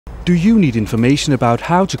Do you need information about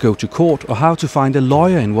how to go to court or how to find a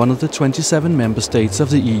lawyer in one of the 27 member states of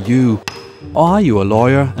the EU? Or are you a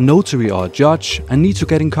lawyer, a notary or a judge and need to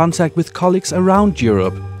get in contact with colleagues around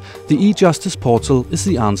Europe? The eJustice portal is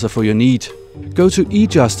the answer for your need. Go to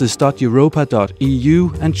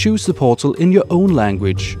ejustice.europa.eu and choose the portal in your own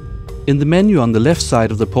language. In the menu on the left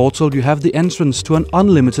side of the portal you have the entrance to an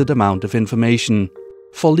unlimited amount of information.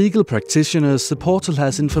 For legal practitioners, the portal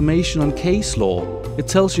has information on case law. It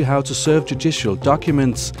tells you how to serve judicial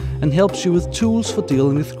documents and helps you with tools for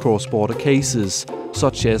dealing with cross-border cases,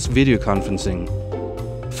 such as video conferencing.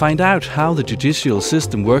 Find out how the judicial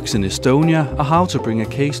system works in Estonia or how to bring a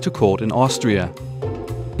case to court in Austria.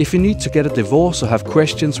 If you need to get a divorce or have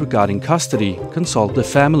questions regarding custody, consult the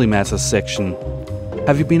Family Matters section.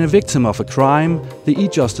 Have you been a victim of a crime? The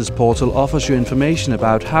eJustice portal offers you information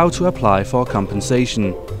about how to apply for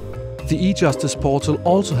compensation. The eJustice portal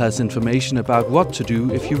also has information about what to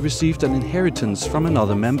do if you received an inheritance from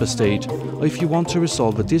another member state, or if you want to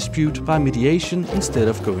resolve a dispute by mediation instead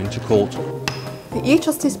of going to court. The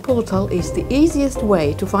eJustice portal is the easiest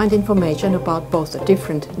way to find information about both the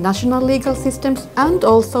different national legal systems and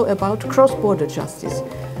also about cross-border justice.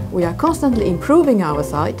 We are constantly improving our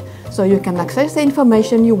site, so you can access the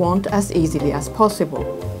information you want as easily as possible.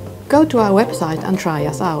 Go to our website and try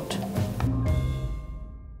us out.